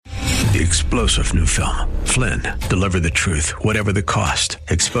The explosive new film, Flynn, deliver the truth, whatever the cost,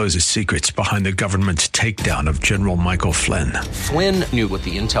 exposes secrets behind the government's takedown of General Michael Flynn. Flynn knew what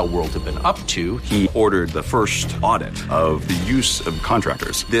the intel world had been up to. He ordered the first audit of the use of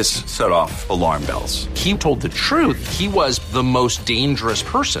contractors. This set off alarm bells. He told the truth. He was the most dangerous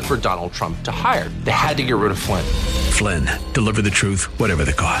person for Donald Trump to hire. They had to get rid of Flynn. Flynn, deliver the truth, whatever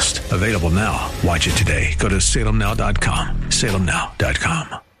the cost. Available now. Watch it today. Go to salemnow.com.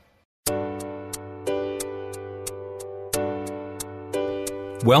 salemnow.com.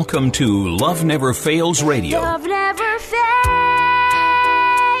 Welcome to Love Never Fails Radio. Love never fails.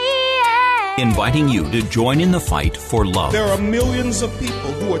 Inviting you to join in the fight for love. There are millions of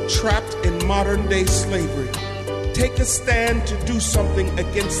people who are trapped in modern-day slavery. Take a stand to do something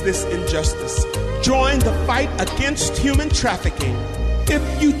against this injustice. Join the fight against human trafficking.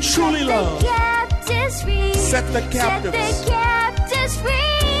 If you truly love, set the captives free.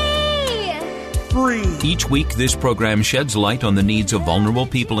 Each week, this program sheds light on the needs of vulnerable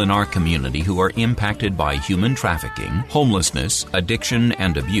people in our community who are impacted by human trafficking, homelessness, addiction,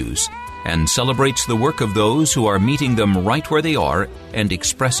 and abuse, and celebrates the work of those who are meeting them right where they are and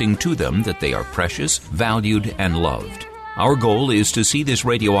expressing to them that they are precious, valued, and loved. Our goal is to see this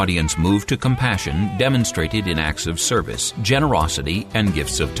radio audience move to compassion demonstrated in acts of service, generosity, and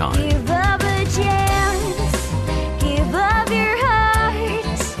gifts of time. Give up a chance. Give up your heart.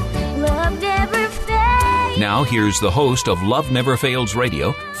 Love never fails. Now here's the host of Love Never Fails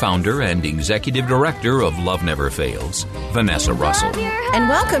Radio, founder and executive director of Love Never Fails, Vanessa Russell. And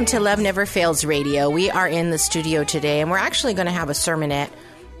welcome to Love Never Fails Radio. We are in the studio today, and we're actually going to have a sermonette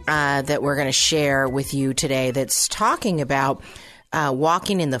that we're going to share with you today that's talking about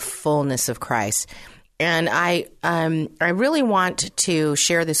walking in the fullness of Christ. And I really want to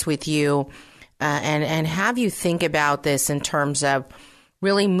share this with you and have you think about this in terms of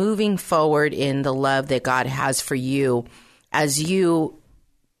really moving forward in the love that God has for you as you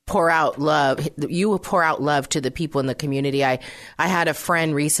pour out love. You will pour out love to the people in the community. I had a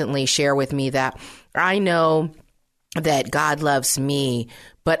friend recently share with me that I know that God loves me,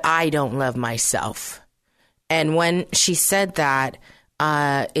 but I don't love myself. And when she said that,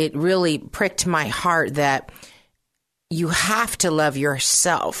 it really pricked my heart that you have to love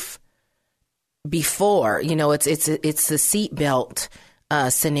yourself before, it's the seatbelt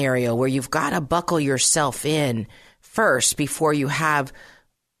scenario where you've got to buckle yourself in first before you have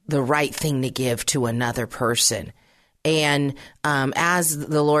the right thing to give to another person. And as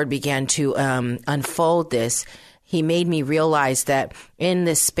the Lord began to unfold this, He made me realize that in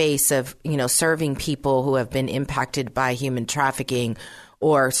this space of, serving people who have been impacted by human trafficking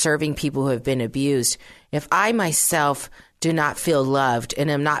or serving people who have been abused, if I myself do not feel loved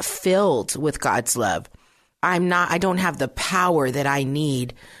and am not filled with God's love, I don't have the power that I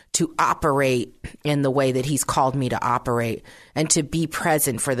need to operate in the way that He's called me to operate and to be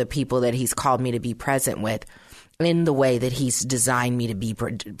present for the people that He's called me to be present with in the way that He's designed me to be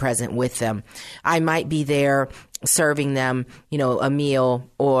present with them. I might be there serving them, a meal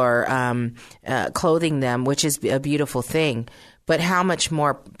or clothing them, which is a beautiful thing. But how much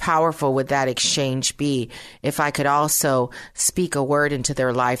more powerful would that exchange be if I could also speak a word into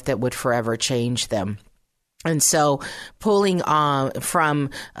their life that would forever change them? And so pulling from,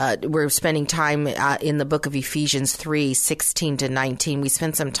 we're spending time in the book of Ephesians 3:16-19. We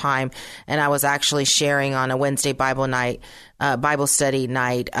spent some time, and I was actually sharing on a Wednesday Bible study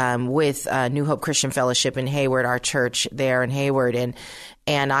night with New Hope Christian Fellowship in Hayward, our church there in Hayward.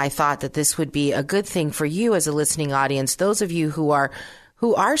 And I thought that this would be a good thing for you as a listening audience, those of you who are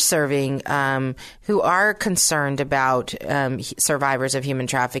serving, who are concerned about survivors of human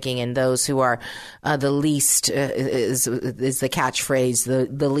trafficking, and those who are the least, is the catchphrase,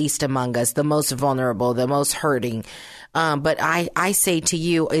 the least among us, the most vulnerable, the most hurting. But I say to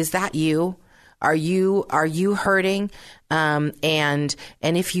you, is that you? Are you hurting? And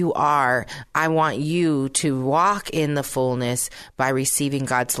if you are, I want you to walk in the fullness by receiving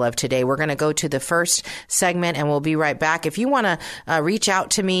God's love today. We're going to go to the first segment and we'll be right back. If you want to reach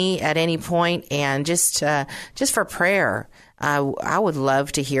out to me at any point and just for prayer, I would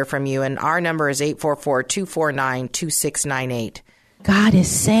love to hear from you. And our number is 844-249-2698. God is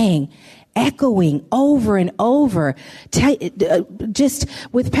saying, echoing over and over. Just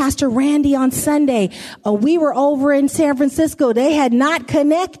with Pastor Randy on Sunday, we were over in San Francisco. They had not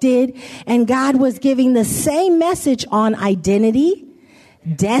connected, and God was giving the same message on identity,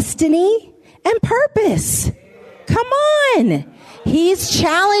 destiny, and purpose. Come on. He's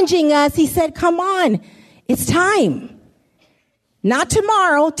challenging us. He said, come on. It's time. Not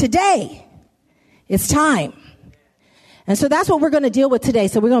tomorrow, today. It's time. And so that's what we're going to deal with today.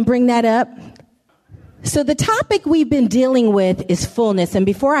 So we're going to bring that up. So the topic we've been dealing with is fullness. And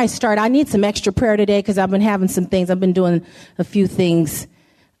before I start, I need some extra prayer today because I've been having some things. I've been doing a few things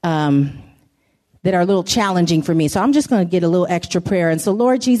that are a little challenging for me. So I'm just going to get a little extra prayer. And so,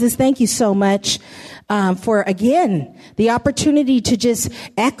 Lord Jesus, thank you so much for, again, the opportunity to just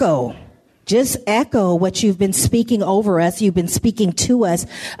echo what you've been speaking over us. You've been speaking to us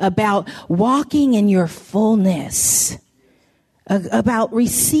about walking in your fullness, about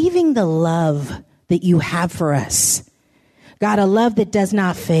receiving the love that you have for us. God, a love that does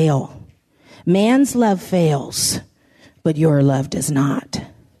not fail. Man's love fails, but your love does not.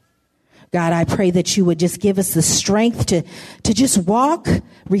 God, I pray that you would just give us the strength to just walk,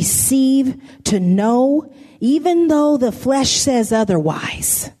 receive, to know, even though the flesh says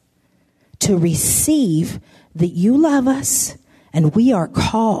otherwise, to receive that you love us and we are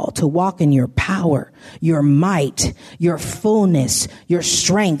called to walk in your power, your might, your fullness, your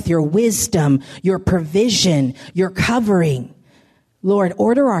strength, your wisdom, your provision, your covering. Lord,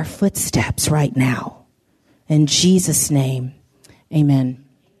 order our footsteps right now. In Jesus' name, amen.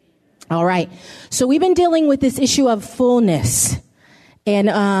 All right. So we've been dealing with this issue of fullness. And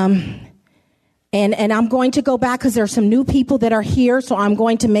I'm going to go back because there are some new people that are here. So I'm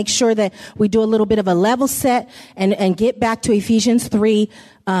going to make sure that we do a little bit of a level set and get back to Ephesians 3,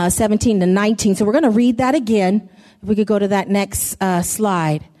 17 to 19. So we're going to read that again. If we could go to that next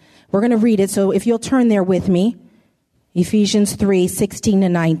slide. We're going to read it. So if you'll turn there with me, Ephesians 3, 16 to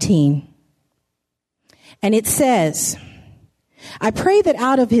 19. And it says, I pray that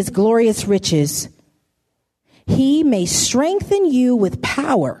out of his glorious riches, he may strengthen you with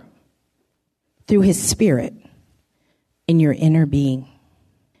power through his Spirit in your inner being,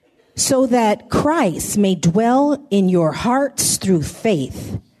 so that Christ may dwell in your hearts through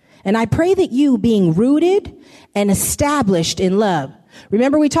faith. And I pray that you, being rooted and established in love.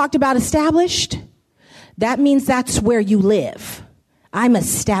 Remember we talked about established? That means that's where you live. I'm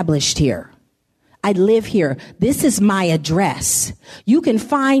established here. I live here. This is my address. You can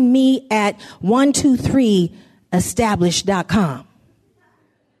find me at 123established.com.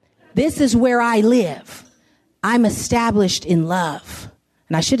 This is where I live. I'm established in love.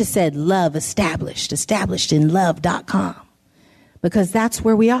 And I should have said love established, establishedinlove.com, because that's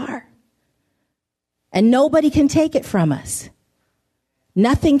where we are. And nobody can take it from us.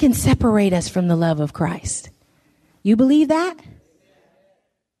 Nothing can separate us from the love of Christ. You believe that?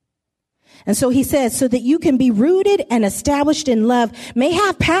 And so he says, so that you can be rooted and established in love, may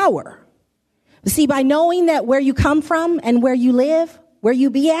have power. See, by knowing that where you come from and where you live, where you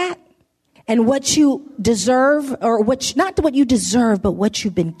be at, and what you deserve, or not what you deserve, but what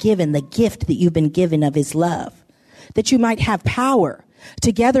you've been given, the gift that you've been given of his love, that you might have power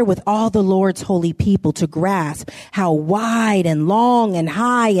together with all the Lord's holy people to grasp how wide and long and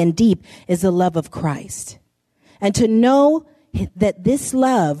high and deep is the love of Christ, and to know that this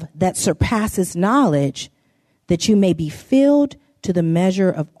love that surpasses knowledge, that you may be filled to the measure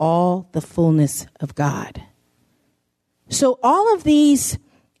of all the fullness of God. So all of these,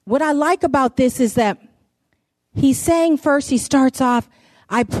 what I like about this is that he's saying first, he starts off,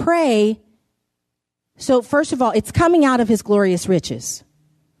 I pray. So first of all, it's coming out of his glorious riches,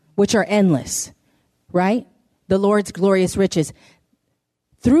 which are endless, right? The Lord's glorious riches.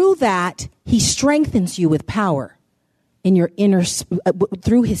 Through that, he strengthens you with power in your inner,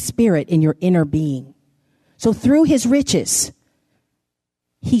 through his Spirit in your inner being. So through his riches,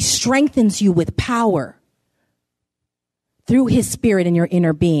 he strengthens you with power through his Spirit in your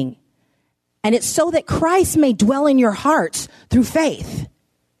inner being. And it's so that Christ may dwell in your hearts through faith.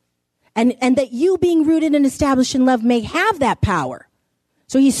 And that you, being rooted and established in love, may have that power.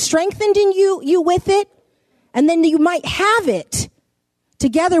 So he's strengthened in you with it, and then you might have it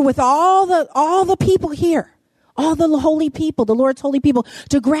together with all the people here. All the holy people, the Lord's holy people,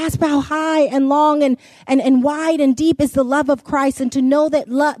 to grasp how high and long and wide and deep is the love of Christ, and to know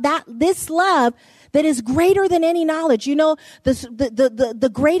that this love that is greater than any knowledge. You know, the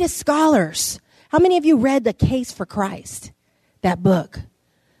greatest scholars. How many of you read The Case for Christ? That book.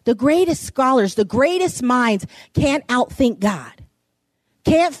 The greatest scholars, the greatest minds can't outthink God.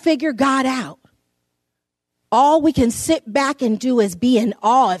 Can't figure God out. All we can sit back and do is be in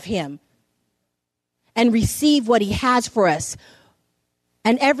awe of him and receive what he has for us.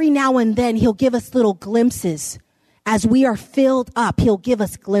 And every now and then he'll give us little glimpses. As we are filled up, he'll give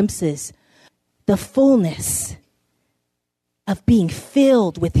us glimpses. The fullness of being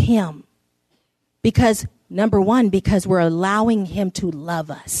filled with him. Because, number one, because we're allowing him to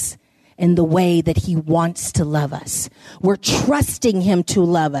love us in the way that he wants to love us. We're trusting him to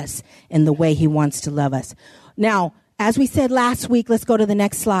love us in the way he wants to love us. Now, as we said last week, let's go to the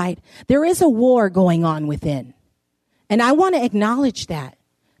next slide. There is a war going on within. And I want to acknowledge that.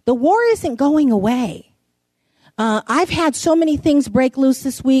 The war isn't going away. I've had so many things break loose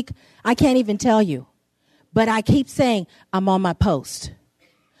this week, I can't even tell you. But I keep saying, I'm on my post.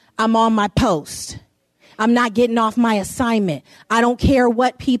 I'm on my post. I'm not getting off my assignment. I don't care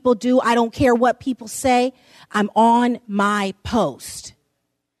what people do. I don't care what people say. I'm on my post.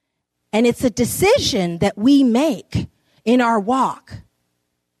 And it's a decision that we make in our walk.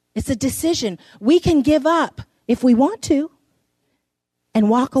 It's a decision. We can give up if we want to and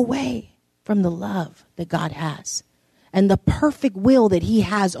walk away from the love that God has and the perfect will that he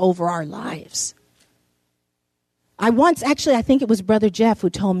has over our lives. I think it was Brother Jeff who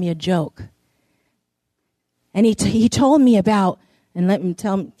told me a joke. And he told me about, and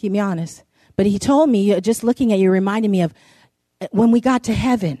keep me honest, but he told me, just looking at you, reminded me of when we got to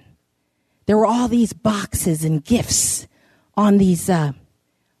heaven, there were all these boxes and gifts on these, on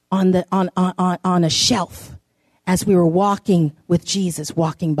a shelf as we were walking with Jesus,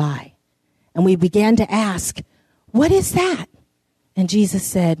 walking by. And we began to ask, what is that? And Jesus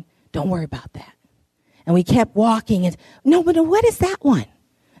said, don't worry about that. And we kept walking and, no, but what is that one?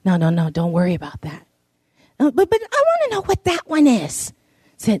 No, don't worry about that. But I want to know what that one is.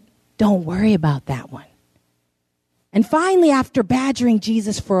 Said, don't worry about that one. And finally, after badgering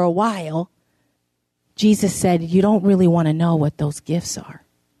Jesus for a while, Jesus said, you don't really want to know what those gifts are.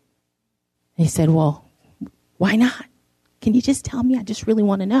 And he said, well, why not? Can you just tell me? I just really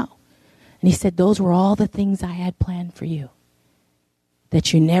want to know. And he said, those were all the things I had planned for you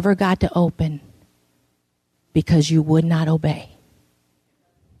that you never got to open because you would not obey.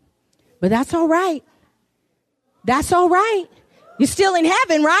 But that's all right. That's all right. You're still in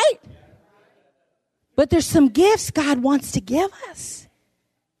heaven, right? But there's some gifts God wants to give us.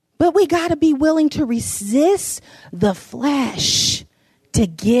 But we got to be willing to resist the flesh to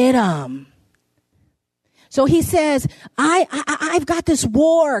get them. So he says, I've got this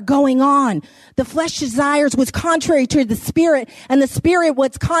war going on. The flesh desires what's contrary to the spirit, and the spirit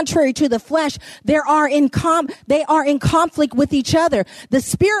what's contrary to the flesh. They are in conflict with each other. The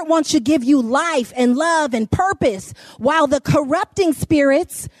spirit wants to give you life and love and purpose, while the corrupting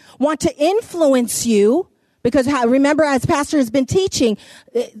spirits want to influence you. Because remember, as Pastor has been teaching,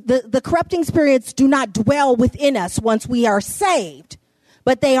 the corrupting spirits do not dwell within us once we are saved.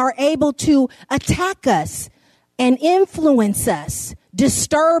 But they are able to attack us and influence us,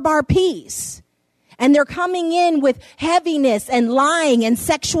 disturb our peace. And they're coming in with heaviness and lying and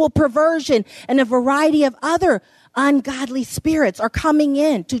sexual perversion, and a variety of other ungodly spirits are coming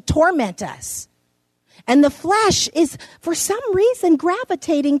in to torment us. And the flesh is, for some reason,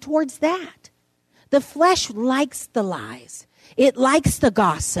 gravitating towards that. The flesh likes the lies. It likes the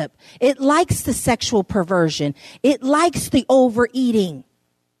gossip. It likes the sexual perversion. It likes the overeating.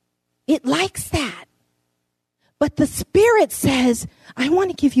 It likes that. But the Spirit says, I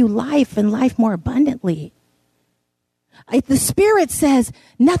want to give you life and life more abundantly. The Spirit says,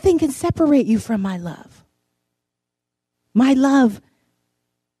 nothing can separate you from my love. My love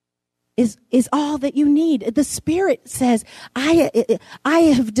is all that you need. The Spirit says, I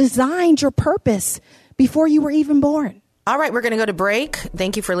have designed your purpose before you were even born. All right, we're going to go to break.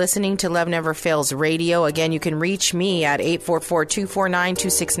 Thank you for listening to Love Never Fails Radio. Again, you can reach me at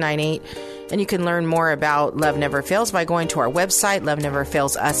 844-249-2698. And you can learn more about Love Never Fails by going to our website,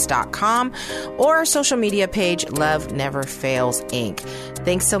 loveneverfailsus.com, or our social media page, Love Never Fails, Inc.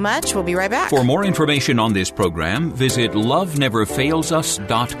 Thanks so much. We'll be right back. For more information on this program, visit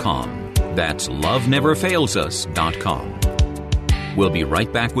loveneverfailsus.com. That's loveneverfailsus.com. We'll be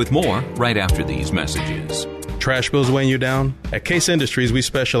right back with more right after these messages. Trash bills weighing you down? At Case Industries, we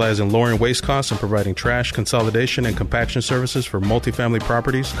specialize in lowering waste costs and providing trash consolidation and compaction services for multifamily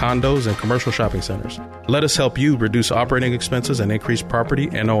properties, condos, and commercial shopping centers. Let us help you reduce operating expenses and increase property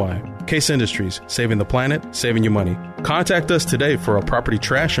NOI. Case Industries, saving the planet, saving you money. Contact us today for a property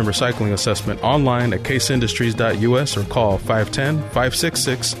trash and recycling assessment online at caseindustries.us or call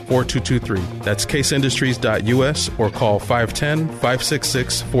 510-566-4223. That's caseindustries.us or call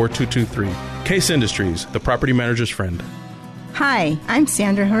 510-566-4223. Case Industries, the property manager's friend. Hi, I'm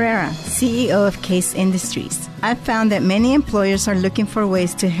Sandra Herrera, CEO of Case Industries. I've found that many employers are looking for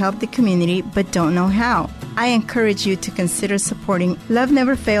ways to help the community but don't know how. I encourage you to consider supporting Love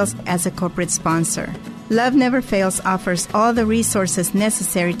Never Fails as a corporate sponsor. Love Never Fails offers all the resources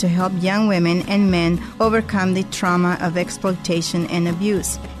necessary to help young women and men overcome the trauma of exploitation and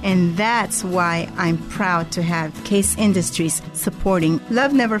abuse. And that's why I'm proud to have Case Industries supporting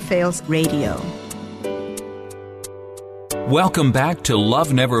Love Never Fails Radio. Welcome back to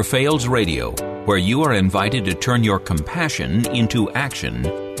Love Never Fails Radio. where you are invited to turn your compassion into action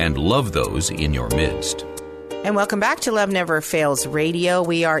and love those in your midst. And welcome back to Love Never Fails Radio.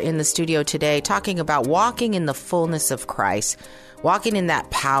 We are in the studio today talking about walking in the fullness of Christ, walking in that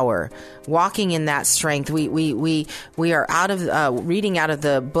power, walking in that strength. We are out of reading out of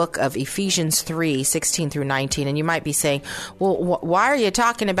the book of Ephesians 3:16 through 19. And you might be saying, well, why are you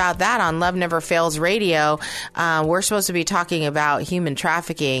talking about that on Love Never Fails Radio? We're supposed to be talking about human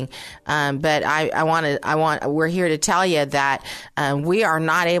trafficking. But we're here to tell you that I'm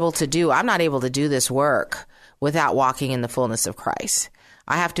not able to do this work without walking in the fullness of Christ.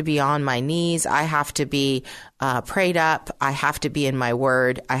 I have to be on my knees. I have to be prayed up. I have to be in my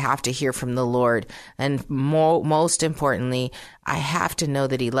word. I have to hear from the Lord. And most importantly, I have to know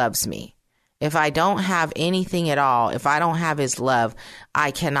that he loves me. If I don't have anything at all, if I don't have his love, I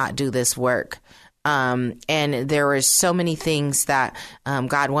cannot do this work. And there is so many things that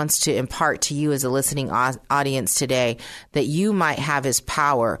God wants to impart to you as a listening audience today, that you might have his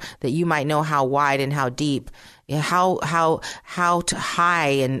power, that you might know how wide and how deep, how high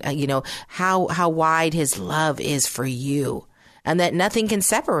and how wide his love is for you, and that nothing can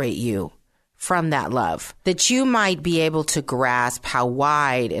separate you from that love, that you might be able to grasp how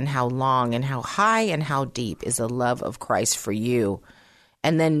wide and how long and how high and how deep is the love of Christ for you.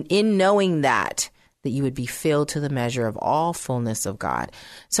 And then in knowing that you would be filled to the measure of all fullness of God.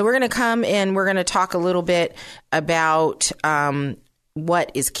 So we're going to come and we're going to talk a little bit about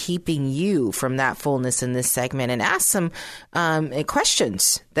what is keeping you from that fullness in this segment, and ask some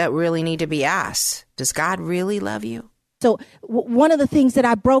questions that really need to be asked. Does God really love you? So one of the things that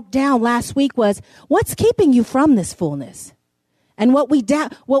I broke down last week was, what's keeping you from this fullness? And what we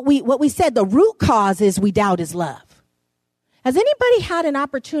said, the root cause is we doubt his love. Has anybody had an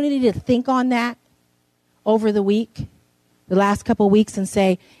opportunity to think on that over the last couple of weeks, and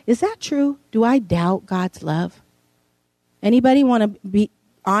say, is that true? Do I doubt God's love? Anybody want to be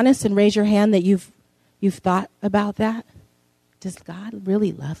honest and raise your hand that you've thought about that? Does God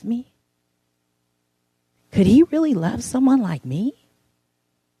really love me? Could he really love someone like me?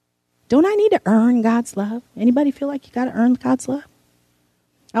 Don't I need to earn God's love? Anybody feel like you got to earn God's love?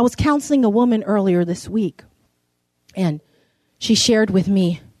 I was counseling a woman earlier this week, and she shared with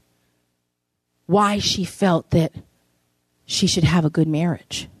me why she felt that she should have a good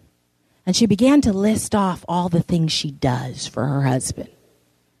marriage. And she began to list off all the things she does for her husband.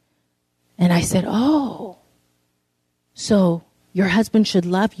 And I said, oh, so your husband should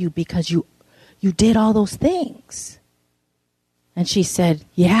love you because you did all those things. And she said,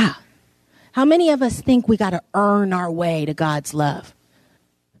 yeah. How many of us think we got to earn our way to God's love?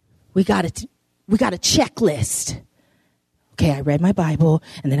 We got a checklist. Okay, I read my Bible,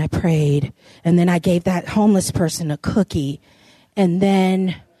 and then I prayed, and then I gave that homeless person a cookie, and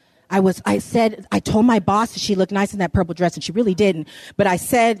then I told my boss that she looked nice in that purple dress, and she really didn't, but I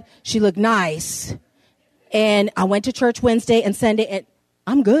said she looked nice, and I went to church Wednesday and Sunday, and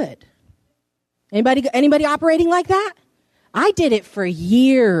I'm good. Anybody operating like that? I did it for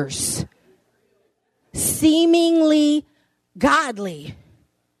years, seemingly godly,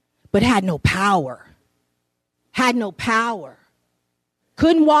 but had no power.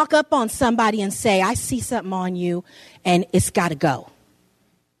 Couldn't walk up on somebody and say, I see something on you and it's got to go.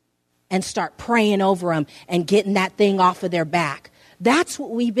 And start praying over them and getting that thing off of their back. That's what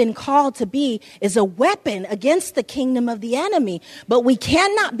we've been called to be, is a weapon against the kingdom of the enemy. But we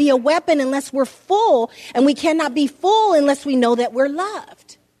cannot be a weapon unless we're full, and we cannot be full unless we know that we're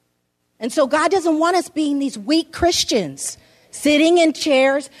loved. And so God doesn't want us being these weak Christians, sitting in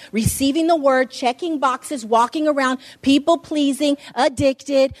chairs, receiving the word, checking boxes, walking around, people-pleasing,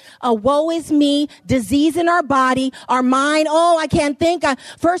 addicted, woe is me, disease in our body, our mind, I can't think.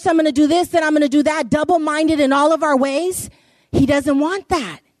 First I'm going to do this, then I'm going to do that, double-minded in all of our ways. He doesn't want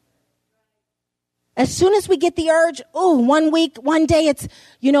that. As soon as we get the urge, 1 week, one day it's,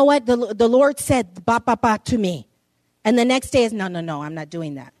 you know what, the Lord said, ba, ba, ba to me. And the next day is, no, I'm not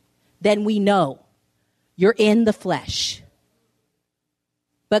doing that. Then we know you're in the flesh.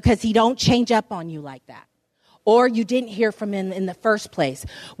 Because he don't change up on you like that. Or you didn't hear from him in the first place,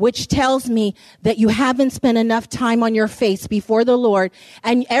 which tells me that you haven't spent enough time on your face before the Lord.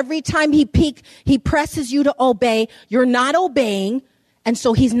 And every time he presses you to obey, you're not obeying. And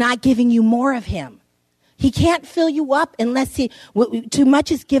so he's not giving you more of him. He can't fill you up unless too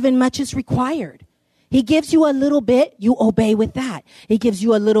much is given, much is required. He gives you a little bit, you obey with that. He gives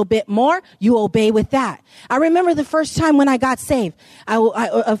you a little bit more, you obey with that. I remember the first time when I got saved,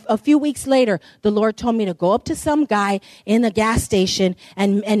 a few weeks later, the Lord told me to go up to some guy in the gas station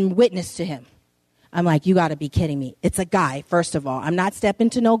and witness to him. I'm like, you got to be kidding me. It's a guy, first of all. I'm not stepping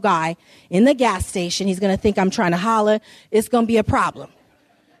to no guy in the gas station. He's going to think I'm trying to holler. It's going to be a problem.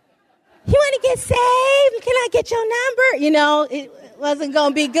 You want to get saved? Can I get your number? You know, it wasn't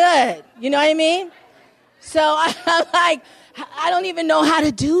going to be good. You know what I mean? So I'm like, I don't even know how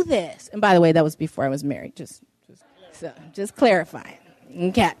to do this. And by the way, that was before I was married. Just clarifying.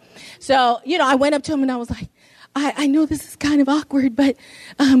 Okay. So, you know, I went up to him and I was like, I know this is kind of awkward, but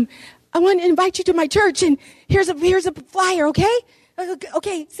I want to invite you to my church, and here's a flyer, okay?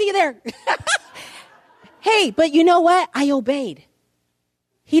 Okay, see you there. Hey, but you know what? I obeyed.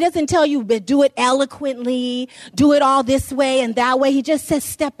 He doesn't tell you, but do it eloquently, do it all this way and that way. He just says,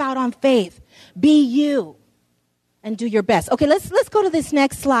 step out on faith. Be you and do your best. Okay, let's go to this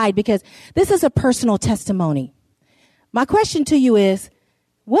next slide because this is a personal testimony. My question to you is,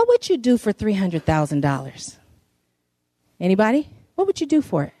 what would you do for $300,000? Anybody? What would you do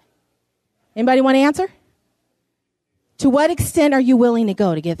for it? Anybody want to answer? To what extent are you willing to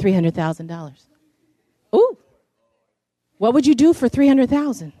go to get $300,000? Ooh. What would you do for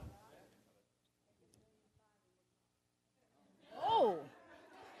 $300,000? Oh.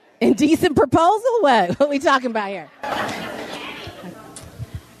 Indecent proposal? What are we talking about here?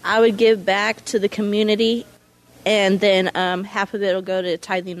 I would give back to the community, and then half of it will go to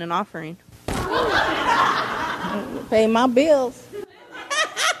tithing and offering. Pay my bills.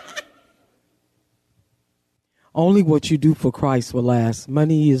 Only what you do for Christ will last.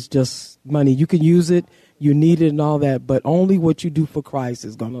 Money is just money. You can use it, you need it and all that, but only what you do for Christ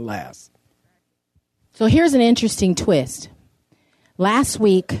is going to last. So here's an interesting twist. Last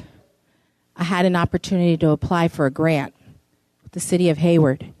week, I had an opportunity to apply for a grant with the city of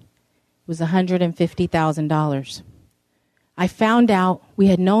Hayward. It was $150,000. I found out, we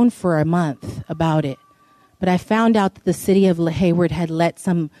had known for a month about it, but I found out that the city of Hayward had let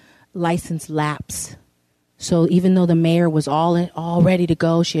some license lapse. So even though the mayor was all ready to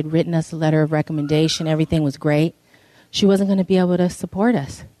go, she had written us a letter of recommendation, everything was great, she wasn't going to be able to support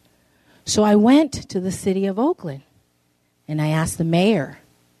us. So I went to the city of Oakland, and I asked the mayor,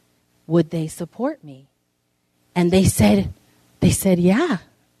 would they support me? And they said, yeah,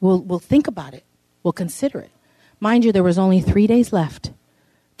 we'll think about it. We'll consider it. Mind you, there was only 3 days left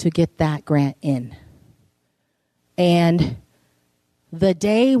to get that grant in. And the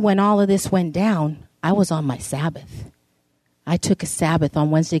day when all of this went down, I was on my Sabbath. I took a Sabbath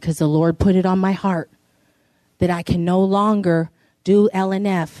on Wednesday because the Lord put it on my heart that I can no longer do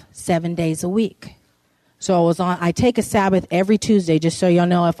LNF 7 days a week. So I take a Sabbath every Tuesday, just so y'all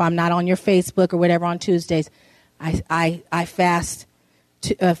know if I'm not on your Facebook or whatever on Tuesdays, I fast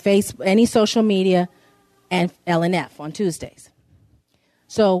any social media and LNF on Tuesdays.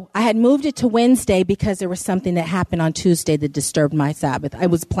 So I had moved it to Wednesday because there was something that happened on Tuesday that disturbed my Sabbath. I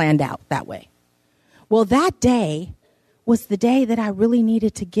was planned out that way. Well, that day was the day that I really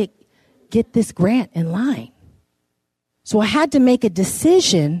needed to get this grant in line. So I had to make a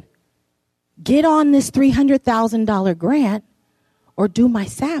decision, get on this $300,000 grant or do my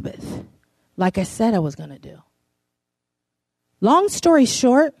Sabbath like I said I was going to do. Long story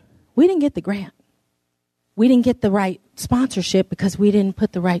short, we didn't get the grant. We didn't get the right sponsorship because we didn't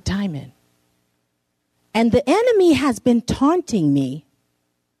put the right time in. And the enemy has been taunting me.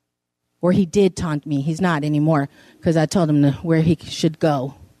 Or he did taunt me. He's not anymore because I told him where he should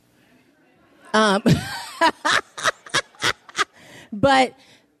go. But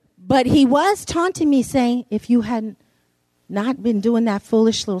he was taunting me saying, if you had not been doing that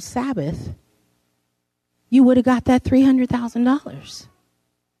foolish little Sabbath, you would have got that $300,000.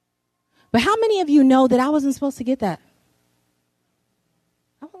 But how many of you know that I wasn't supposed to get that?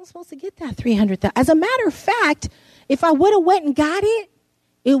 I wasn't supposed to get that $300,000. As a matter of fact, if I would have went and got it,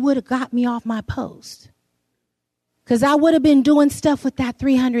 it would have got me off my post. Because I would have been doing stuff with that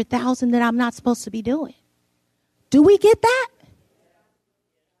 $300,000 that I'm not supposed to be doing. Do we get that?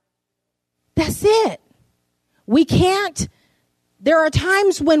 That's it. We can't. There are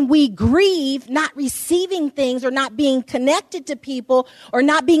times when we grieve not receiving things or not being connected to people or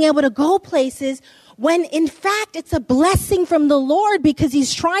not being able to go places when in fact it's a blessing from the Lord because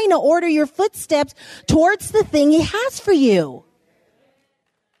he's trying to order your footsteps towards the thing he has for you.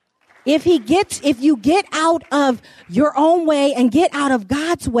 If you get out of your own way and get out of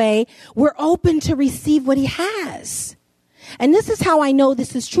God's way, we're open to receive what he has. And this is how I know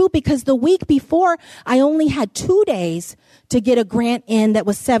this is true because the week before I only had 2 days to get a grant in that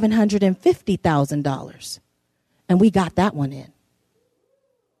was $750,000. And we got that one in.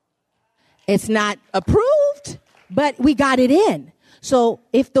 It's not approved, but we got it in. So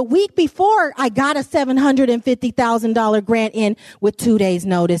if the week before I got a $750,000 grant in with 2 days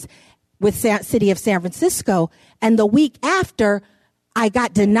notice, with City of San Francisco. And the week after I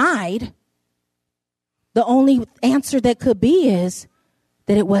got denied, the only answer that could be is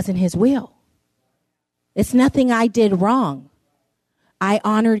that it wasn't his will. It's nothing I did wrong. I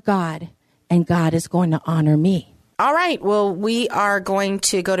honored God, and God is going to honor me. All right. Well, we are going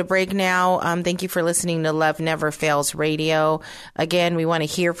to go to break now. Thank you for listening to Love Never Fails Radio. Again, we want to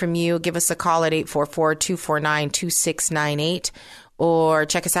hear from you. Give us a call at 844-249-2698. Or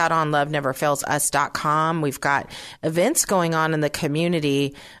check us out on loveneverfailsus.com. We've got events going on in the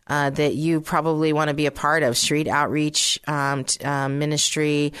community that you probably want to be a part of. Street outreach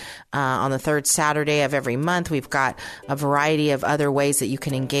ministry on the third Saturday of every month. We've got a variety of other ways that you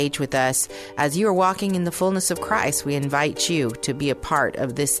can engage with us. As you are walking in the fullness of Christ, we invite you to be a part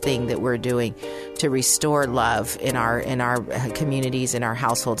of this thing that we're doing to restore love in our communities, in our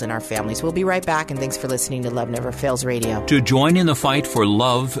households, in our families. We'll be right back, and thanks for listening to Love Never Fails Radio. To join in the fight for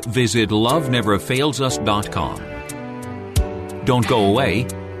love, visit loveneverfailsus.com. Don't go away.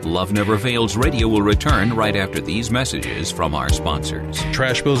 Love Never Fails Radio will return right after these messages from our sponsors.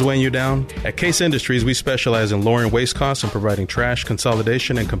 Trash bills weighing you down? At Case Industries, we specialize in lowering waste costs and providing trash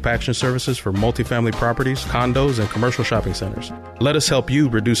consolidation and compaction services for multifamily properties, condos, and commercial shopping centers. Let us help you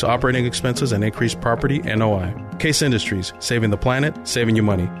reduce operating expenses and increase property NOI. Case Industries, saving the planet, saving you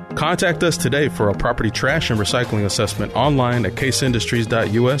money. Contact us today for a property trash and recycling assessment online at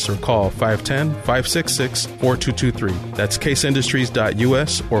caseindustries.us or call 510-566-4223. That's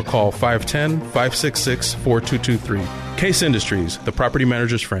caseindustries.us or call 510-566-4223. Case Industries, the property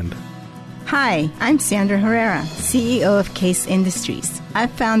manager's friend. Hi, I'm Sandra Herrera, CEO of Case Industries.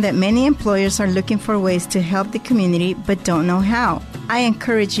 I've found that many employers are looking for ways to help the community but don't know how. I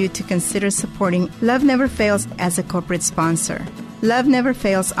encourage you to consider supporting Love Never Fails as a corporate sponsor. Love Never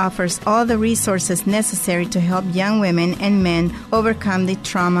Fails offers all the resources necessary to help young women and men overcome the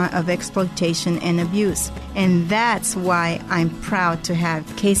trauma of exploitation and abuse. And that's why I'm proud to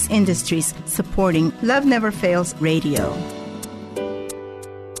have Case Industries supporting Love Never Fails Radio.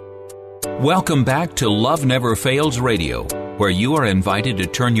 Welcome back to Love Never Fails Radio, where you are invited to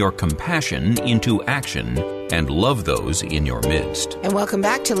turn your compassion into action and love those in your midst. And welcome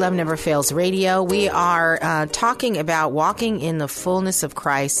back to Love Never Fails Radio. We are talking about walking in the fullness of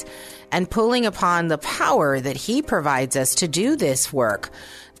Christ and pulling upon the power that He provides us to do this work,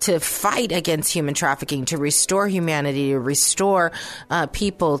 to fight against human trafficking, to restore humanity, to restore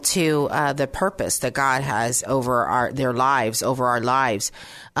people to the purpose that God has over their lives, over our lives.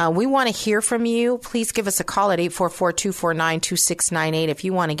 We want to hear from you. Please give us a call at 844-249-2698 if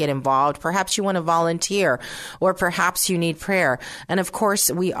you want to get involved. Perhaps you want to volunteer, or perhaps you need prayer. And of course,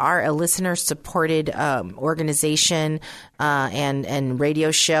 we are a listener-supported organization and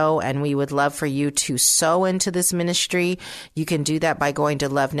radio show, and we would love for you to sow into this ministry. You can do that by going to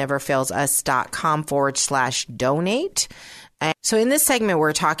loveneverfailsus.com/donate. And so in this segment,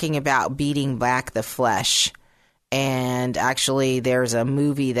 we're talking about beating back the flesh. And actually, there's a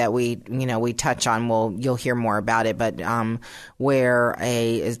movie that we touch on. Well, you'll hear more about it, but where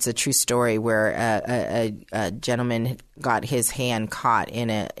it's a true story where a gentleman got his hand caught in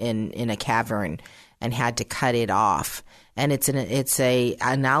a cavern and had to cut it off. And it's a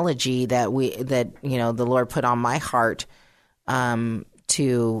analogy that the Lord put on my heart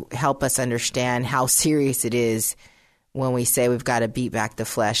to help us understand how serious it is when we say we've got to beat back the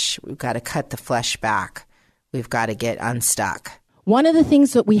flesh. We've got to cut the flesh back. We've got to get unstuck. One of the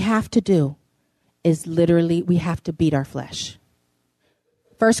things that we have to do is literally we have to beat our flesh.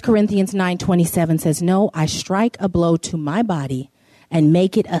 1 Corinthians 9:27 says, "No, I strike a blow to my body and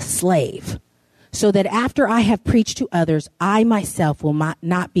make it a slave, so that after I have preached to others, I myself will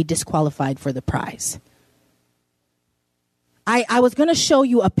not be disqualified for the prize." I was going to show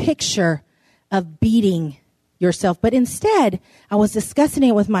you a picture of beating yourself, but instead I was discussing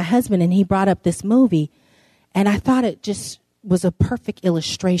it with my husband, and he brought up this movie. And I thought it just was a perfect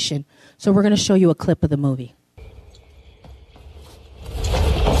illustration. So we're going to show you a clip of the movie.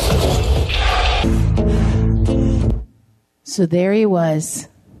 So there he was.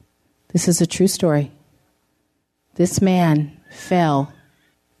 This is a true story. This man fell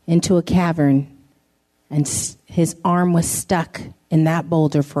into a cavern, and his arm was stuck in that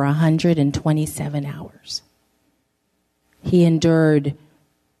boulder for 127 hours. He endured.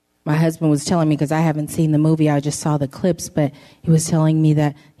 My husband was telling me, because I haven't seen the movie, I just saw the clips, but he was telling me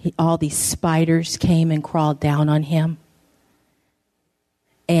that all these spiders came and crawled down on him.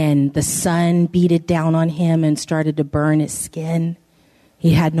 And the sun beat it down on him and started to burn his skin.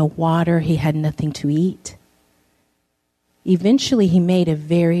 He had no water. He had nothing to eat. Eventually, he made a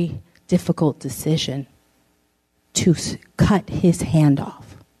very difficult decision to cut his hand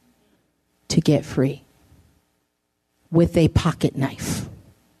off. to get free with a pocket knife.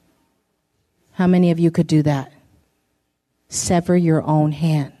 How many of you could do that? Sever your own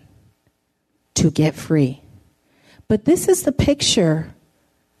hand to get free. But this is the picture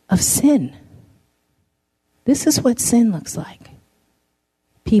of sin. This is what sin looks like.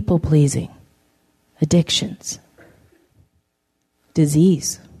 People pleasing, addictions,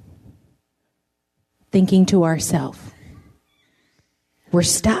 disease, thinking to ourselves. We're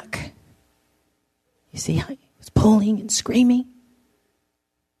stuck. You see how he was pulling and screaming?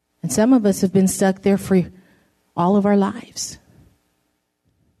 And some of us have been stuck there for all of our lives.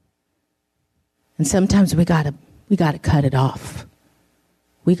 And sometimes we gotta cut it off.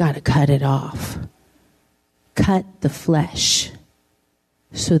 We gotta cut it off. Cut the flesh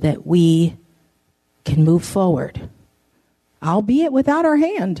so that we can move forward, albeit without our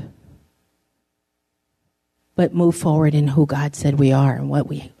hand, but move forward in who God said we are and what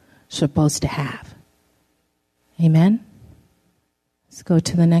we're supposed to have. Amen? Let's go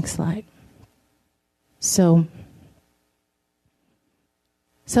to the next slide. So,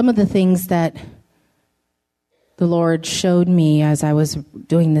 some of the things that the Lord showed me as I was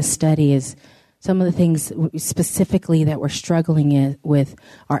doing this study is some of the things specifically that we're struggling with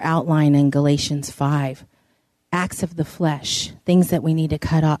are outlined in Galatians 5. Acts of the flesh, things that we need to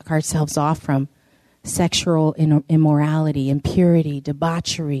cut ourselves off from. Sexual immorality, impurity,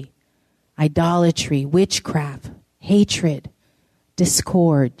 debauchery, idolatry, witchcraft, hatred,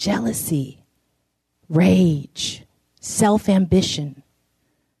 discord, jealousy, rage, self-ambition,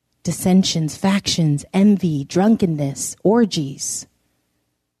 dissensions, factions, envy, drunkenness, orgies.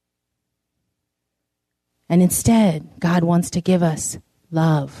 And instead, God wants to give us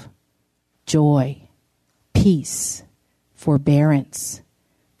love, joy, peace, forbearance,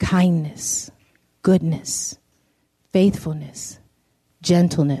 kindness, goodness, faithfulness,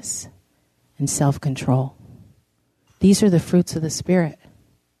 gentleness, and self-control. These are the fruits of the Spirit.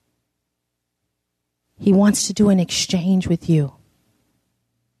 He wants to do an exchange with you.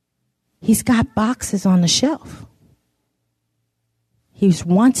 He's got boxes on the shelf. He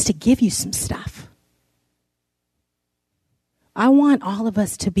wants to give you some stuff. I want all of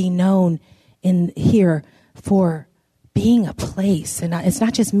us to be known in here for being a place. And it's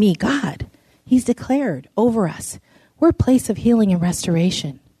not just me, God. He's declared over us. We're a place of healing and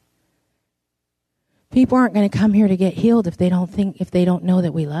restoration. People aren't going to come here to get healed if they don't know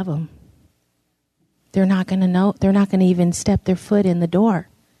that we love them. They're not going to know. They're not going to even step their foot in the door.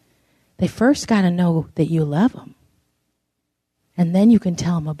 They first got to know that you love them. And then you can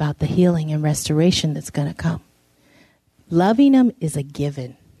tell them about the healing and restoration that's going to come. Loving them is a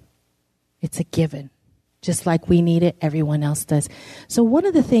given. It's a given. Just like we need it, everyone else does. So one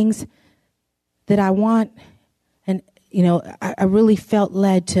of the things that I want, and I really felt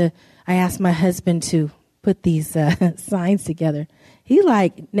led to, I asked my husband to put these signs together. He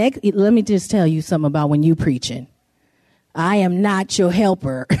let me just tell you something about when you preaching. I am not your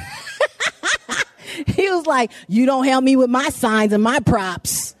helper. He was like, you don't help me with my signs and my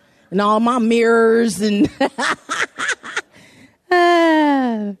props and all my mirrors and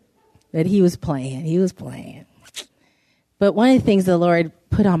but he was playing. But one of the things the Lord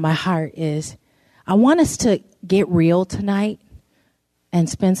put on my heart is I want us to get real tonight and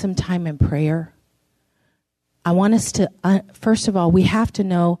spend some time in prayer. I want us to, first of all, we have to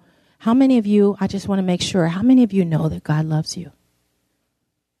know how many of you, I just want to make sure, how many of you know that God loves you?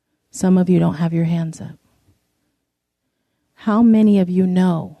 Some of you don't have your hands up. How many of you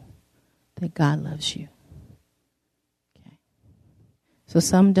know that God loves you? Okay. So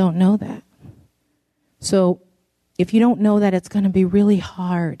some don't know that. So if you don't know that, it's going to be really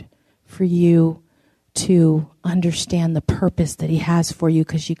hard for you to understand the purpose that he has for you,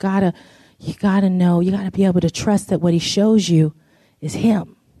 because you gotta know, you gotta be able to trust that what he shows you is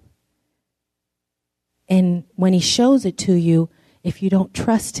him. And when he shows it to you, if you don't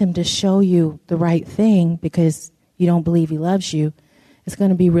trust him to show you the right thing because you don't believe he loves you, it's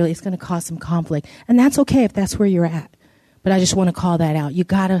going to cause some conflict. And that's okay if that's where you're at. But I just want to call that out. You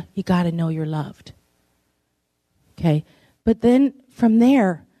gotta know you're loved. Okay? But then from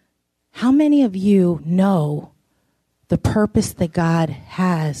there, how many of you know the purpose that God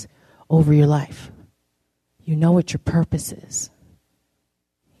has over your life? You know what your purpose is.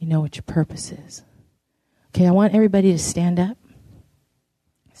 You know what your purpose is. Okay, I want everybody to stand up.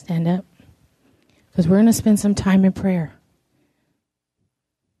 Stand up. Because we're going to spend some time in prayer.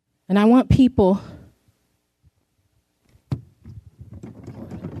 And I want people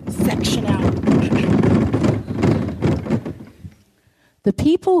section out. The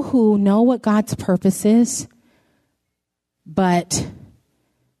people who know what God's purpose is, but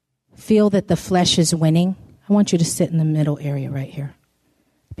feel that the flesh is winning, I want you to sit in the middle area right here.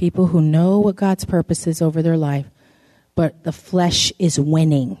 People who know what God's purpose is over their life, but the flesh is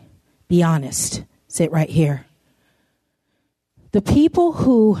winning. Be honest. Sit right here. The people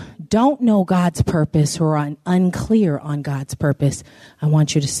who don't know God's purpose or are unclear on God's purpose, I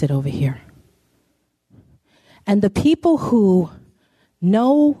want you to sit over here. And the people who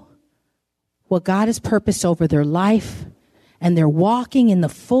know what God has purposed over their life and they're walking in the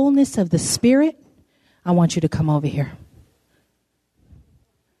fullness of the Spirit, I want you to come over here.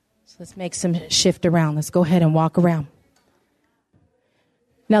 So let's make some shift around. Let's go ahead and walk around.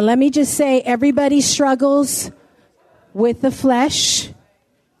 Now, let me just say, everybody struggles with the flesh.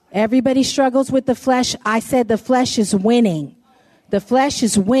 Everybody struggles with the flesh. I said the flesh is winning. The flesh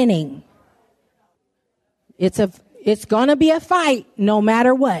is winning. It's going to be a fight no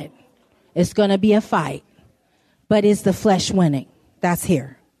matter what. It's going to be a fight. But is the flesh winning? That's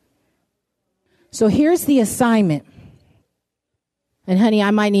here. So here's the assignment. And honey,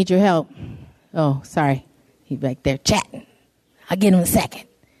 I might need your help. Oh, sorry. He's back there chatting. I'll get him in a second.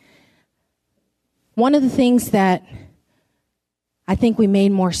 One of the things that I think we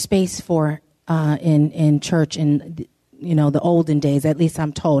made more space for in church in the olden days, at least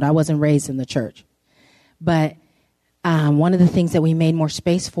I'm told. I wasn't raised in the church. But one of the things that we made more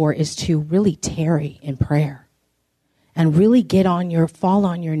space for is to really tarry in prayer and really fall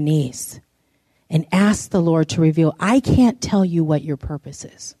on your knees and ask the Lord to reveal. I can't tell you what your purpose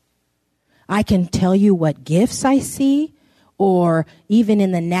is. I can tell you what gifts I see, or even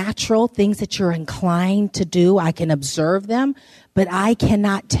in the natural things that you're inclined to do. I can observe them, but I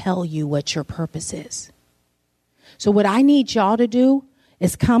cannot tell you what your purpose is. So what I need y'all to do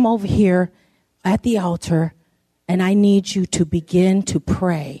is come over here at the altar, and I need you to begin to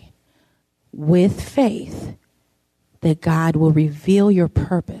pray with faith that God will reveal your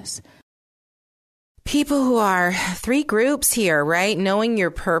purpose. People who are 3 groups here, right? Knowing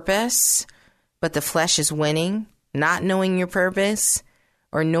your purpose, but the flesh is winning. Not knowing your purpose,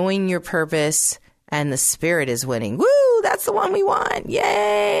 or knowing your purpose and the Spirit is winning. Woo! That's the one we want.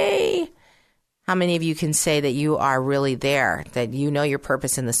 Yay! How many of you can say that you are really there, that you know your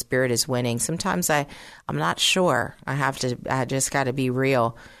purpose and the Spirit is winning? Sometimes I'm not sure. I just got to be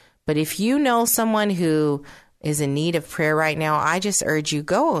real. But if you know someone who is in need of prayer right now, I just urge you,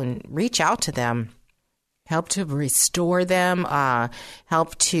 go and reach out to them. Help to restore them.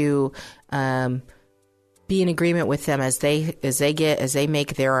 Help to be in agreement with them as they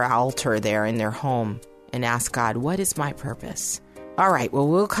make their altar there in their home and ask God, what is my purpose? All right, well,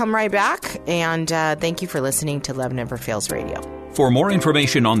 we'll come right back, and thank you for listening to Love Never Fails Radio. For more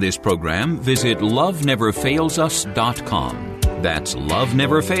information on this program, visit loveneverfailsus.com. That's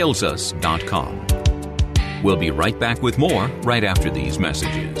loveneverfailsus.com. We'll be right back with more right after these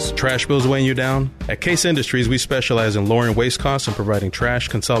messages. Trash bills weighing you down? At Case Industries, we specialize in lowering waste costs and providing trash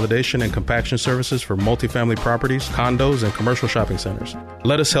consolidation and compaction services for multifamily properties, condos, and commercial shopping centers.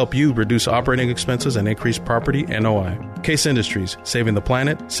 Let us help you reduce operating expenses and increase property NOI. Case Industries, saving the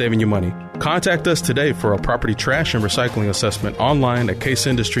planet, saving you money. Contact us today for a property trash and recycling assessment online at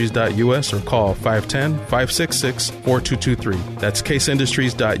caseindustries.us or call 510-566-4223. That's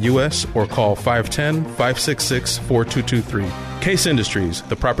caseindustries.us or call 510-566-4223. Case Industries,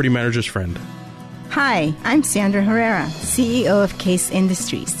 the property manager's friend. Hi, I'm Sandra Herrera, CEO of Case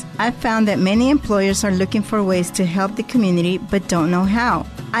Industries. I've found that many employers are looking for ways to help the community but don't know how.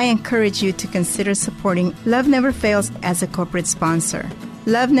 I encourage you to consider supporting Love Never Fails as a corporate sponsor.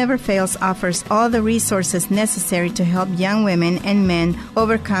 Love Never Fails offers all the resources necessary to help young women and men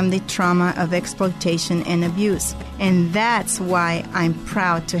overcome the trauma of exploitation and abuse. And that's why I'm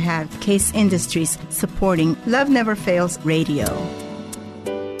proud to have Case Industries supporting Love Never Fails Radio.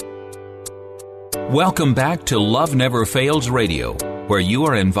 Welcome back to Love Never Fails Radio, where you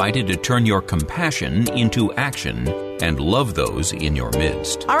are invited to turn your compassion into action and love those in your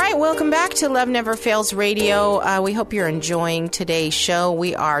midst. All right, welcome back to Love Never Fails Radio. We hope you're enjoying today's show.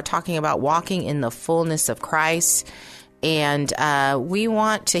 We are talking about walking in the fullness of Christ, and we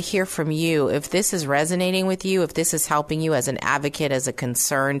want to hear from you. If this is resonating with you, if this is helping you as an advocate, as a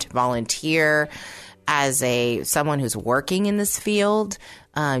concerned volunteer, as someone who's working in this field,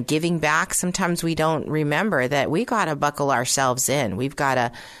 giving back. Sometimes we don't remember that we got to buckle ourselves in. We've got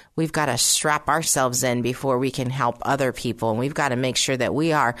to strap ourselves in before we can help other people. And we've got to make sure that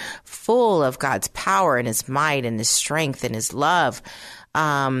we are full of God's power and His might and His strength and His love.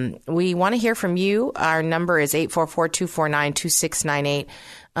 We want to hear from you. Our number is 844-249-2698.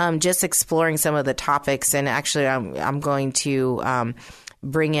 Just exploring some of the topics. And actually, I'm going to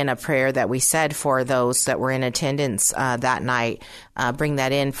bring in a prayer that we said for those that were in attendance that night. Bring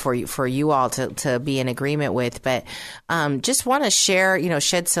that in for you all to be in agreement with. But just want to share,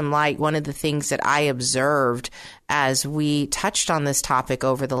 shed some light. One of the things that I observed as we touched on this topic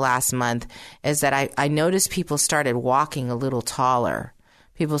over the last month is that I noticed people started walking a little taller.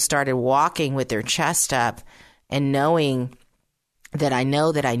 People started walking with their chest up and knowing that I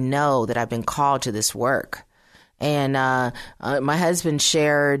know that I've been called to this work. And my husband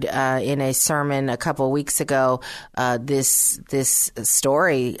shared in a sermon a couple of weeks ago this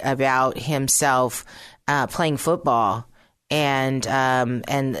story about himself playing football, and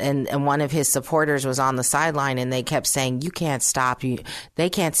one of his supporters was on the sideline, and they kept saying, "You can't stop you. They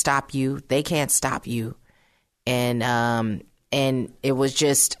can't stop you. They can't stop you." And it was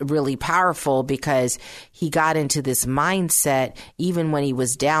just really powerful because he got into this mindset, even when he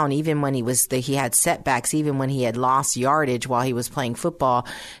was down, even when he had setbacks, even when he had lost yardage while he was playing football.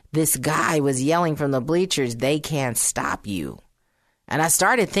 This guy was yelling from the bleachers, "They can't stop you." And I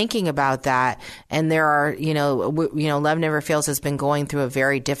started thinking about that. And there are, Love Never Fails has been going through a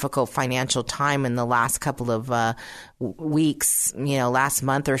very difficult financial time in the last couple of weeks, last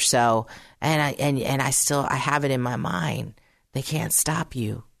month or so. And I have it in my mind. They can't stop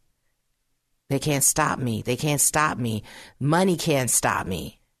you. They can't stop me. They can't stop me. Money can't stop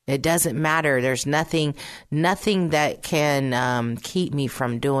me. It doesn't matter. There's nothing that can keep me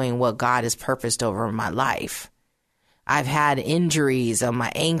from doing what God has purposed over my life. I've had injuries on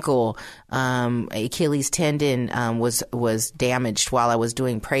my ankle. Achilles tendon was damaged while I was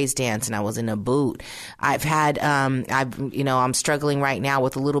doing praise dance, and I was in a boot. I've had I'm struggling right now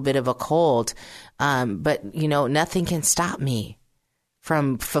with a little bit of a cold, but nothing can stop me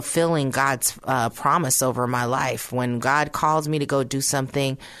from fulfilling God's promise over my life. When God calls me to go do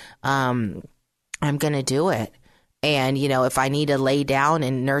something, I'm going to do it. And, if I need to lay down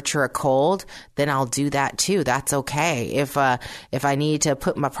and nurture a cold, then I'll do that too. That's okay. If I need to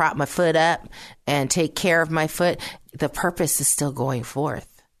prop my foot up and take care of my foot, the purpose is still going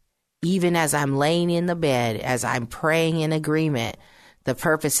forth. Even as I'm laying in the bed, as I'm praying in agreement, the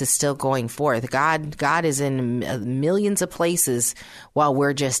purpose is still going forth. God is in millions of places while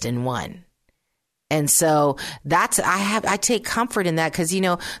we're just in one. And so I take comfort in that because, in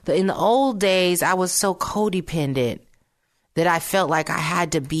the old days, I was so codependent that I felt like I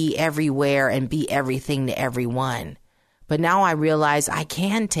had to be everywhere and be everything to everyone. But now I realize I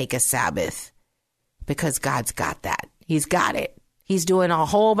can take a Sabbath because God's got that. He's got it. He's doing a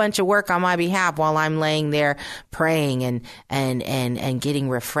whole bunch of work on my behalf while I'm laying there praying and getting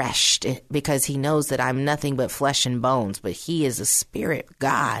refreshed because he knows that I'm nothing but flesh and bones, but he is a spirit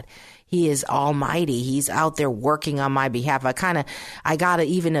God. He is almighty. He's out there working on my behalf. I got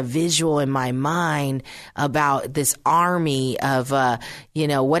even a visual in my mind about this army of,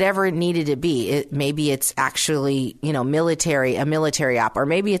 whatever it needed to be. Maybe it's actually, a military op, or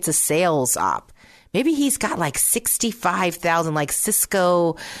maybe it's a sales op. Maybe he's got like 65,000, like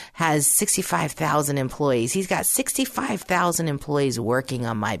Cisco has 65,000 employees. He's got 65,000 employees working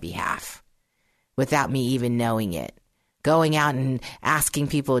on my behalf without me even knowing it. Going out and asking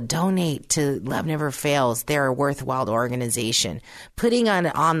people, donate to Love Never Fails. They're a worthwhile organization. Putting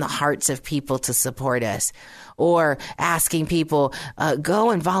on the hearts of people to support us. Or asking people,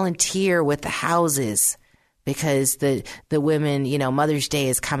 go and volunteer with the houses. Because the women, Mother's Day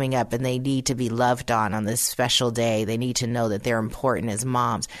is coming up and they need to be loved on this special day. They need to know that they're important as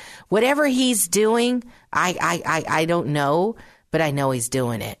moms. Whatever he's doing, I don't know, but I know he's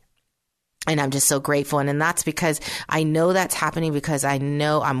doing it. And I'm just so grateful. And that's because I know that's happening because I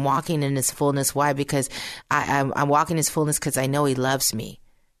know I'm walking in his fullness. Why? Because I'm walking in his fullness because I know he loves me.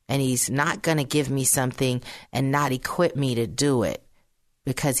 And he's not going to give me something and not equip me to do it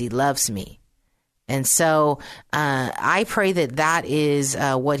because he loves me. And so I pray that is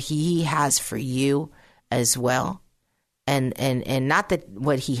what he has for you as well. And not that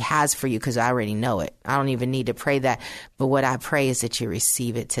what he has for you, because I already know it. I don't even need to pray that. But what I pray is that you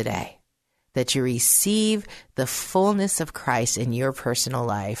receive it today. That you receive the fullness of Christ in your personal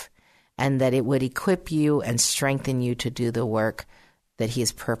life, and that it would equip you and strengthen you to do the work that he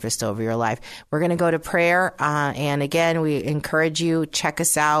has purposed over your life. We're going to go to prayer. And again, we encourage you, check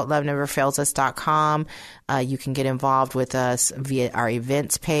us out, loveneverfailsus.com. You can get involved with us via our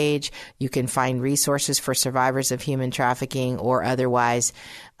events page. You can find resources for survivors of human trafficking or otherwise.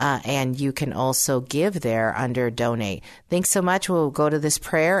 And you can also give there under donate. Thanks so much. We'll go to this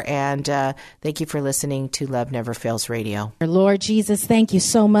prayer, and thank you for listening to Love Never Fails Radio. Lord Jesus, thank you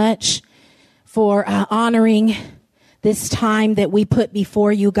so much for honoring this time that we put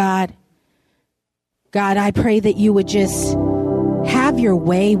before you, God. God, I pray that you would just have your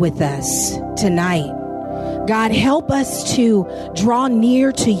way with us tonight. God, help us to draw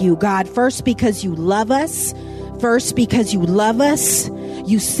near to you, God, first because you love us. First because you love us.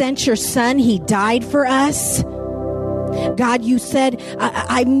 You sent your son. He died for us. God, you said,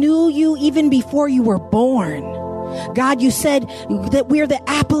 I knew you even before you were born. God, you said that we're the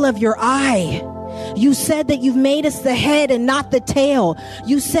apple of your eye. You said that you've made us the head and not the tail.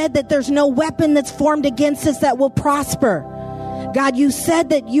 You said that there's no weapon that's formed against us that will prosper. God, you said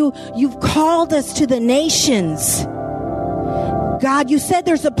that you've called us to the nations. God, you said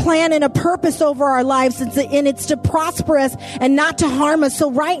there's a plan and a purpose over our lives, and it's to prosper us and not to harm us. So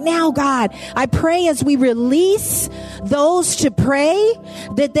right now, God, I pray as we release those to pray,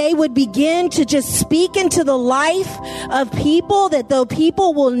 that they would begin to just speak into the life of people, that the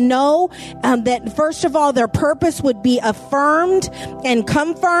people will know that, first of all, their purpose would be affirmed and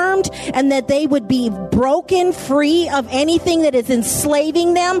confirmed, and that they would be broken free of anything that is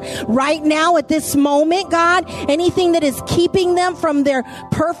enslaving them right now at this moment, God, anything that is keeping them from their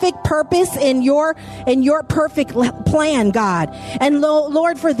perfect purpose in your perfect plan, God. And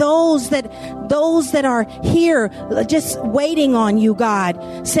Lord, for those that are here just waiting on you,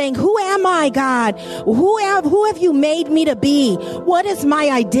 God, saying, who am I, God? Who have you made me to be? What is my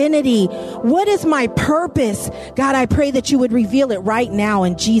identity? What is my purpose? God, I pray that you would reveal it right now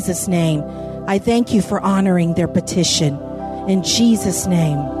in Jesus' name. I thank you for honoring their petition. In Jesus'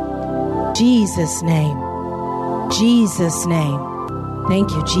 name. Jesus' name. Jesus' name.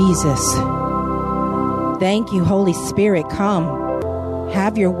 Thank you, Jesus. Thank you, Holy Spirit. Come.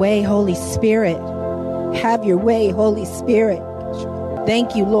 Have your way, Holy Spirit. Have your way, Holy Spirit.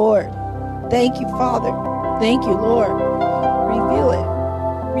 Thank you, Lord. Thank you, Father. Thank you, Lord. Reveal it.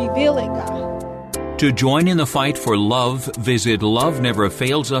 Reveal it, God. To join in the fight for love, visit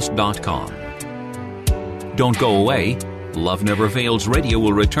loveneverfailsus.com. Don't go away. Love Never Fails Radio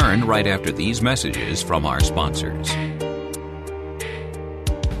will return right after these messages from our sponsors.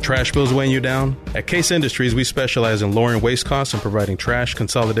 Trash bills weighing you down? At Case Industries, we specialize in lowering waste costs and providing trash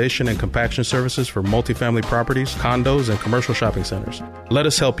consolidation and compaction services for multifamily properties, condos, and commercial shopping centers. Let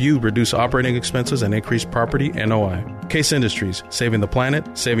us help you reduce operating expenses and increase property NOI. Case Industries, saving the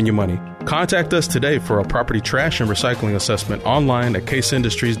planet, saving you money. Contact us today for a property trash and recycling assessment online at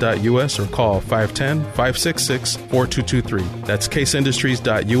caseindustries.us or call 510-566-4223. That's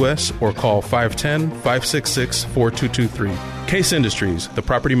caseindustries.us or call 510-566-4223. Case Industries, the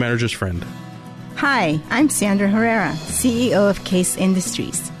property manager's friend. Hi, I'm Sandra Herrera, CEO of Case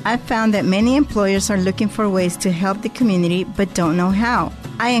Industries. I've found that many employers are looking for ways to help the community but don't know how.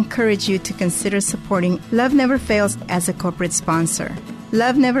 I encourage you to consider supporting Love Never Fails as a corporate sponsor.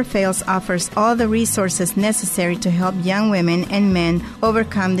 Love Never Fails offers all the resources necessary to help young women and men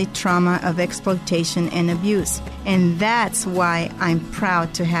overcome the trauma of exploitation and abuse. And that's why I'm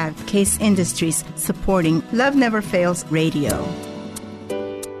proud to have Case Industries supporting Love Never Fails Radio.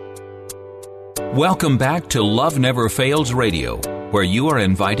 Welcome back to Love Never Fails Radio, where you are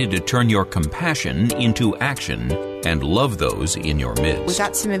invited to turn your compassion into action and love those in your midst. We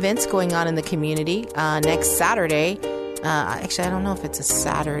got some events going on in the community next Saturday. Actually, I don't know if it's a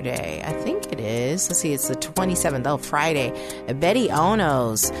Saturday. I think it is. Let's see, it's the 27th. Oh, Friday. Betty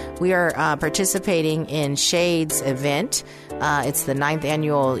Ono's. We are participating in Shade's event. It's the 9th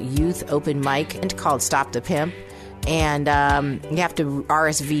annual youth open mic called Stop the Pimp. And you have to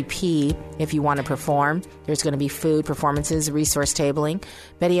RSVP if you want to perform. There's going to be food, performances, resource tabling.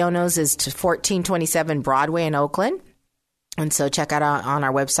 Betty Ono's is to 1427 Broadway in Oakland. And so check out on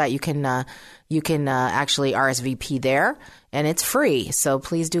our website. You can actually RSVP there, and it's free. So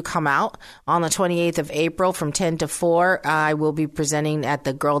please do come out. On the 28th of April from 10 to 4, I will be presenting at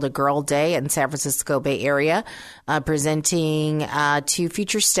the Girl to Girl Day in San Francisco Bay Area, presenting to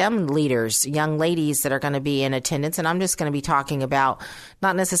future STEM leaders, young ladies that are going to be in attendance. And I'm just going to be talking about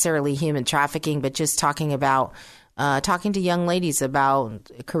not necessarily human trafficking, but just talking about talking to young ladies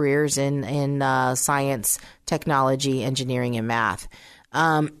about careers in science, technology, engineering, and math.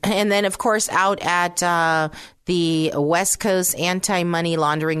 And then, of course, out at the West Coast Anti-Money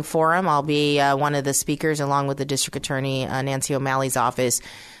Laundering Forum, I'll be one of the speakers along with the District Attorney Nancy O'Malley's office.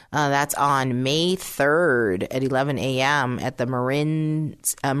 That's on May 3rd at 11 a.m. at the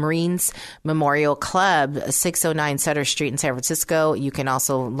Marines Memorial Club, 609 Sutter Street in San Francisco. You can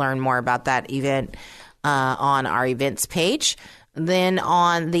also learn more about that event on our events page. Then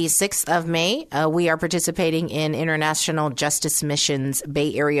on the 6th of May, we are participating in International Justice Mission's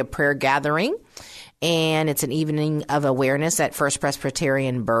Bay Area Prayer Gathering, and it's an evening of awareness at First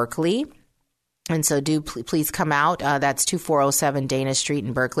Presbyterian Berkeley. And so please come out. That's 2407 Dana Street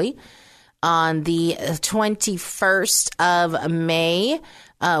in Berkeley. On the 21st of May,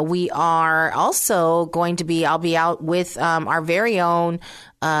 we are also going to be, I'll be out with our very own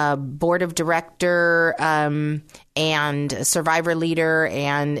board of director and survivor leader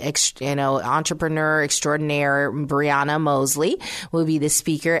and entrepreneur extraordinaire Brianna Mosley will be the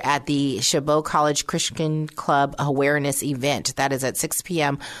speaker at the Chabot College Christian Club Awareness event. That is at 6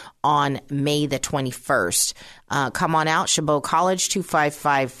 p.m. on May the 21st. Come on out, Chabot College,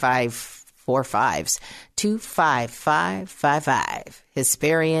 25555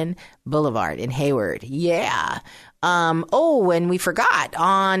 Hesperian Boulevard in Hayward. Yeah. And we forgot,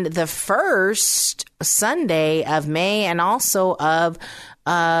 on the first Sunday of May and also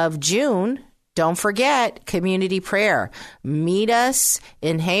of June, don't forget community prayer. Meet us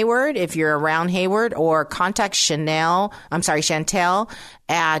in Hayward if you're around Hayward, or contact Chantel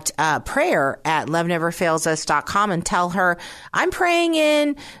at prayer@loveneverfailsus.com and tell her, I'm praying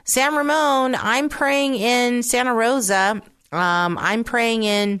in San Ramon, I'm praying in Santa Rosa, I'm praying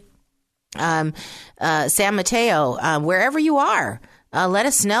in San Mateo, wherever you are. Let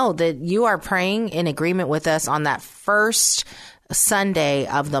us know that you are praying in agreement with us on that first Sunday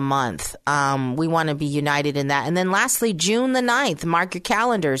of the month. We want to be united in that. And then lastly, June the 9th, mark your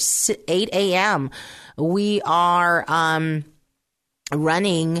calendars, 8 a.m. We are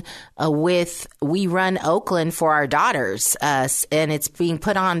running we run Oakland for our daughters, and it's being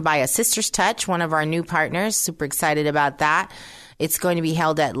put on by a Sister's Touch, one of our new partners. Super excited about that. It's going to be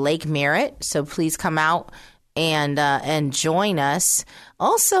held at Lake Merritt, so please come out and join us.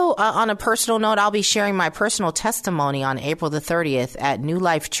 Also, on a personal note, I'll be sharing my personal testimony on April the 30th at New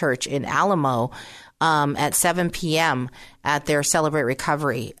Life Church in Alamo at 7 p.m. at their Celebrate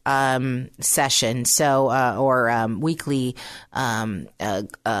Recovery session, or weekly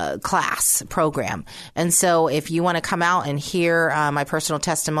class program. And so if you want to come out and hear my personal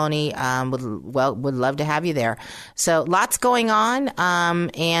testimony, would love to have you there. So lots going on.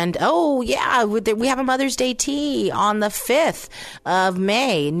 We have a Mother's Day tea on the 5th of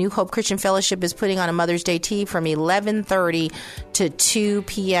May. New Hope Christian Fellowship is putting on a Mother's Day tea from 11:30 to 2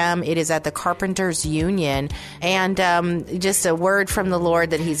 p.m. It is at the Carpenters Union. And just a word from the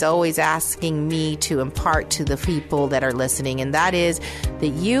Lord that he's always asking me to impart to the people that are listening, and that is that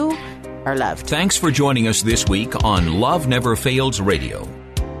you are loved. Thanks for joining us this week on Love Never Fails Radio.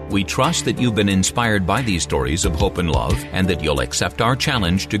 We trust that you've been inspired by these stories of hope and love, and that you'll accept our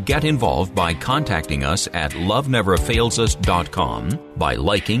challenge to get involved by contacting us at loveneverfailsus.com, by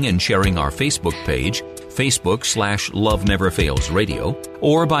liking and sharing our Facebook page, Facebook/Love Never Fails Radio,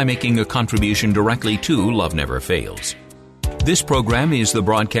 or by making a contribution directly to Love Never Fails. This program is the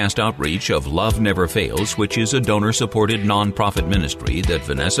broadcast outreach of Love Never Fails, which is a donor-supported nonprofit ministry that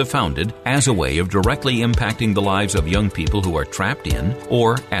Vanessa founded as a way of directly impacting the lives of young people who are trapped in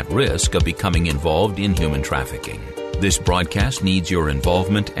or at risk of becoming involved in human trafficking. This broadcast needs your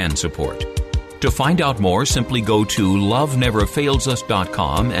involvement and support. To find out more, simply go to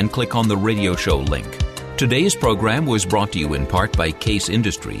loveneverfailsus.com and click on the radio show link. Today's program was brought to you in part by Case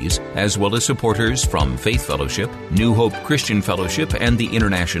Industries, as well as supporters from Faith Fellowship, New Hope Christian Fellowship, and the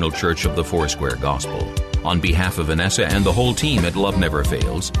International Church of the Foursquare Gospel. On behalf of Vanessa and the whole team at Love Never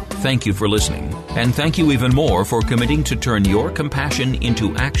Fails, thank you for listening, and thank you even more for committing to turn your compassion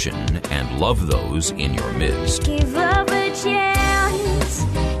into action and love those in your midst. Give up a chance,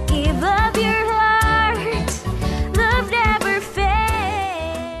 give up your heart, love never fails.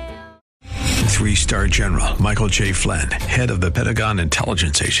 3-star General Michael J. Flynn, head of the Pentagon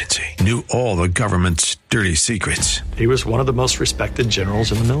Intelligence Agency, knew all the government's dirty secrets. He was one of the most respected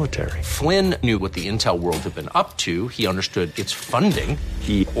generals in the military. Flynn knew what the intel world had been up to. He understood its funding.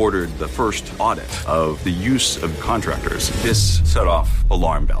 He ordered the first audit of the use of contractors. This set off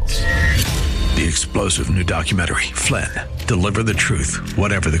alarm bells. The explosive new documentary, Flynn, Deliver the Truth,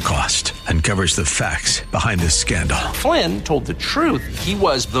 Whatever the Cost, uncovers the facts behind this scandal. Flynn told the truth. He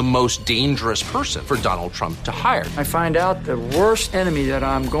was the most dangerous person for Donald Trump to hire. I find out the worst enemy that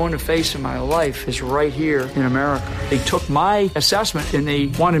I'm going to face in my life is right here in America. They took my assessment and they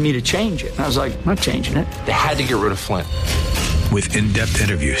wanted me to change it. And I was like, I'm not changing it. They had to get rid of Flynn. With in-depth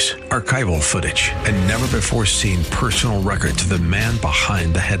interviews, archival footage, and never-before-seen personal records of the man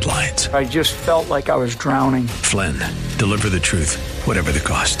behind the headlines. I just felt like I was drowning. Flynn, Deliver the Truth, Whatever the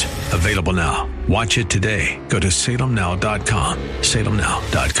Cost. Available now. Watch it today. Go to salemnow.com.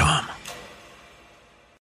 salemnow.com.